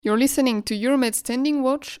You're listening to Euromed Standing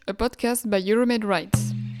Watch, a podcast by Euromed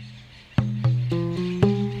Rights.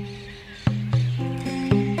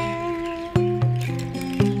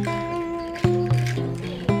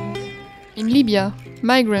 In Libya,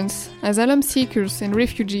 migrants, asylum seekers and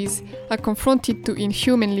refugees are confronted to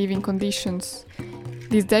inhuman living conditions.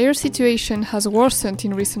 This dire situation has worsened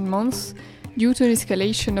in recent months due to an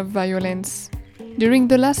escalation of violence. During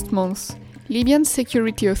the last months, Libyan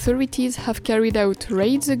security authorities have carried out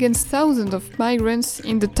raids against thousands of migrants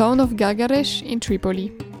in the town of Gargaresh in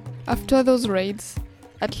Tripoli. After those raids,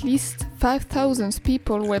 at least 5,000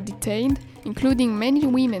 people were detained, including many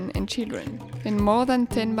women and children, and more than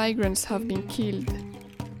 10 migrants have been killed.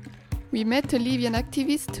 We met a Libyan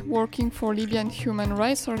activist working for Libyan human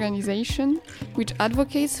rights organization, which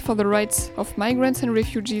advocates for the rights of migrants and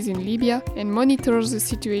refugees in Libya and monitors the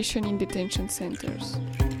situation in detention centers.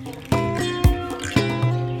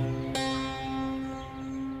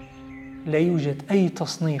 لا يوجد أي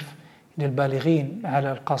تصنيف للبالغين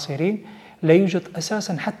على القاصرين، لا يوجد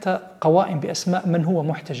أساساً حتى قوائم بأسماء من هو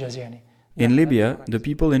محتجز يعني. In Libya, the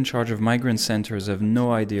people in charge of migrant centers have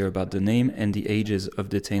no idea about the name and the ages of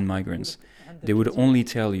detained migrants. They would only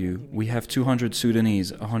tell you, we have 200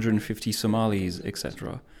 Sudanese, 150 Somalis,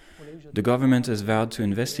 etc. The government has vowed to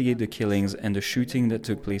investigate the killings and the shooting that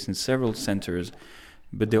took place in several centers,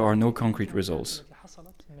 but there are no concrete results.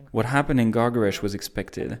 What happened in Gargaresh was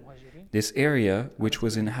expected. This area, which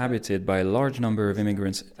was inhabited by a large number of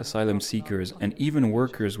immigrants, asylum seekers, and even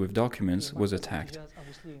workers with documents, was attacked.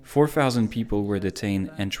 4,000 people were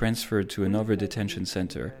detained and transferred to another detention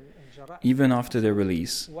center. Even after their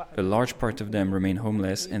release, a large part of them remain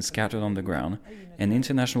homeless and scattered on the ground, and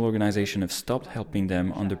international organizations have stopped helping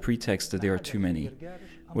them on the pretext that there are too many.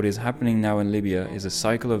 What is happening now in Libya is a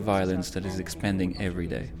cycle of violence that is expanding every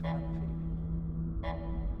day.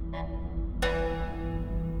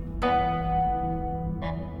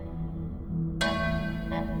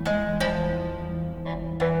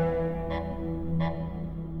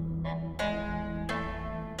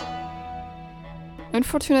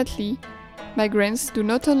 Unfortunately, migrants do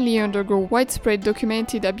not only undergo widespread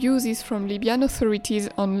documented abuses from Libyan authorities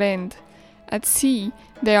on land. At sea,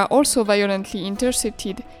 they are also violently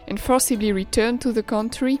intercepted and forcibly returned to the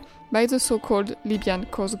country by the so-called Libyan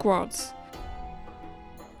Coast Guards.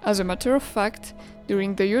 As a matter of fact,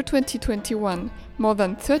 during the year 2021, more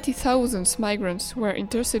than 30,000 migrants were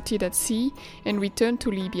intercepted at sea and returned to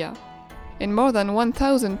Libya, and more than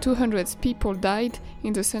 1,200 people died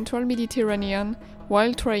in the central Mediterranean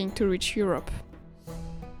while trying to reach Europe.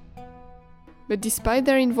 But despite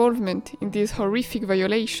their involvement in these horrific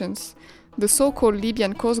violations, the so-called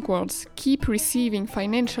Libyan Coast Guards keep receiving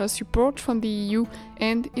financial support from the EU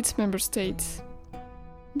and its member states.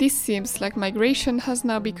 This seems like migration has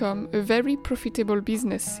now become a very profitable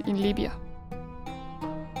business in Libya.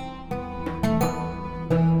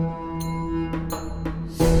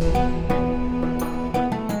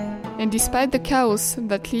 And despite the chaos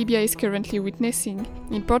that Libya is currently witnessing,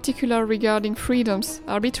 in particular regarding freedoms,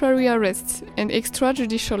 arbitrary arrests, and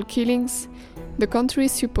extrajudicial killings, the country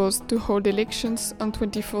is supposed to hold elections on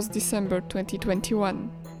 24th December 2021.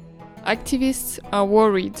 Activists are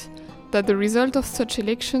worried that the result of such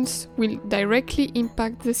elections will directly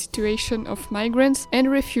impact the situation of migrants and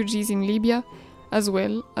refugees in Libya, as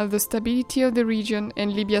well as the stability of the region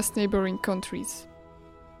and Libya's neighboring countries.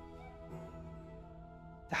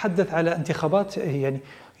 تحدث على انتخابات يعني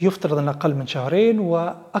يفترض أن أقل من شهرين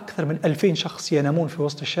وأكثر من 2,000 شخص ينامون في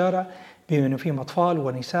وسط الشارع بما فيهم أطفال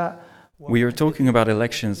ونساء. We are talking about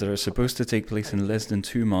elections that are supposed to take place in less than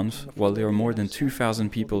 2 months, while there are more than 2,000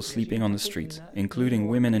 people sleeping on the streets, including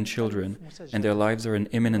women and children, and their lives are in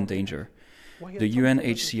imminent danger. The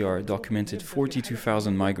UNHCR documented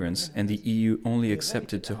 42,000 migrants, and the EU only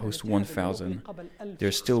accepted to host 1,000.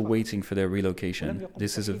 They're still waiting for their relocation.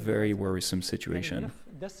 This is a very worrisome situation.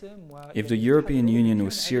 If the European Union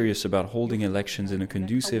was serious about holding elections in a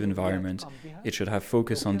conducive environment, it should have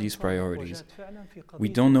focused on these priorities. We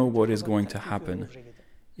don't know what is going to happen.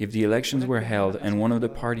 If the elections were held and one of the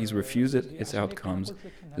parties refused its outcomes,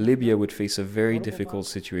 Libya would face a very difficult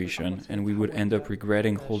situation and we would end up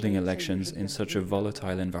regretting holding elections in such a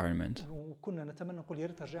volatile environment.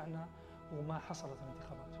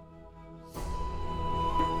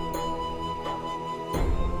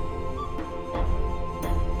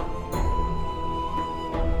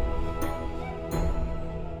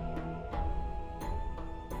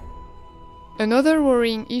 Another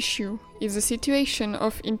worrying issue is the situation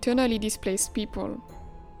of internally displaced people.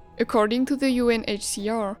 According to the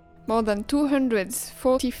UNHCR, more than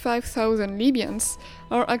 245,000 Libyans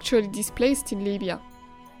are actually displaced in Libya.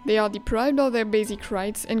 They are deprived of their basic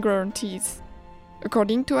rights and guarantees.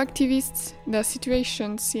 According to activists, their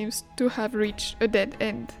situation seems to have reached a dead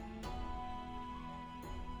end.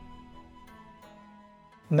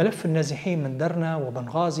 ملف النازحين من درنا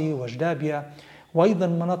وبنغازي وجدابيا وأيضا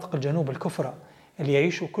مناطق الجنوب الكفرى اللي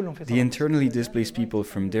يعيشوا كلهم في The internally displaced people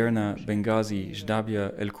from Derna, Benghazi,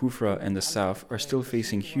 Jdabiya, El Kufra and the south are still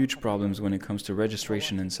facing huge problems when it comes to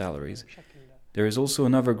registration and salaries. There is also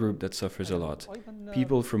another group that suffers a lot,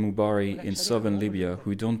 people from Ubari in southern Libya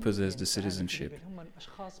who don't possess the citizenship.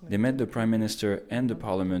 They met the Prime Minister and the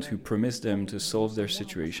Parliament who promised them to solve their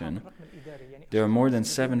situation. There are more than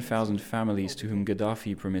 7,000 families to whom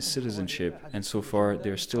Gaddafi promised citizenship, and so far they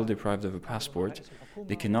are still deprived of a passport.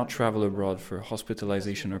 They cannot travel abroad for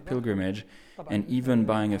hospitalization or pilgrimage, and even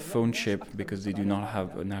buying a phone chip because they do not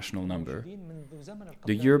have a national number.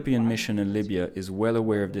 The European mission in Libya is well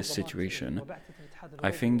aware of this situation.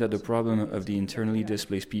 I think that the problem of the internally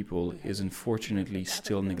displaced people is unfortunately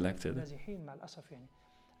still neglected.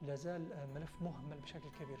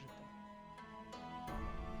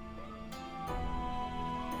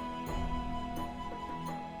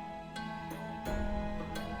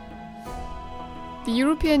 The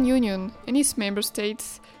European Union and its member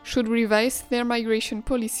states should revise their migration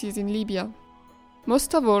policies in Libya.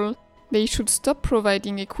 Most of all, they should stop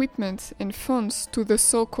providing equipment and funds to the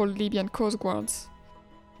so-called Libyan Coast Guards.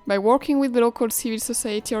 By working with local civil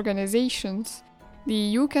society organizations, the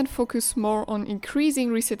EU can focus more on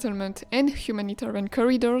increasing resettlement and humanitarian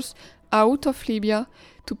corridors out of Libya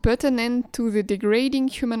to put an end to the degrading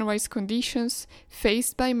human rights conditions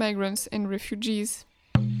faced by migrants and refugees.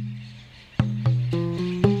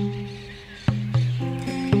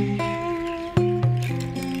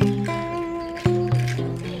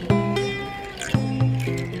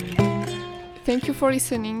 Thank you for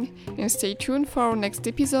listening and stay tuned for our next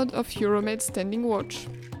episode of Euromed Standing Watch.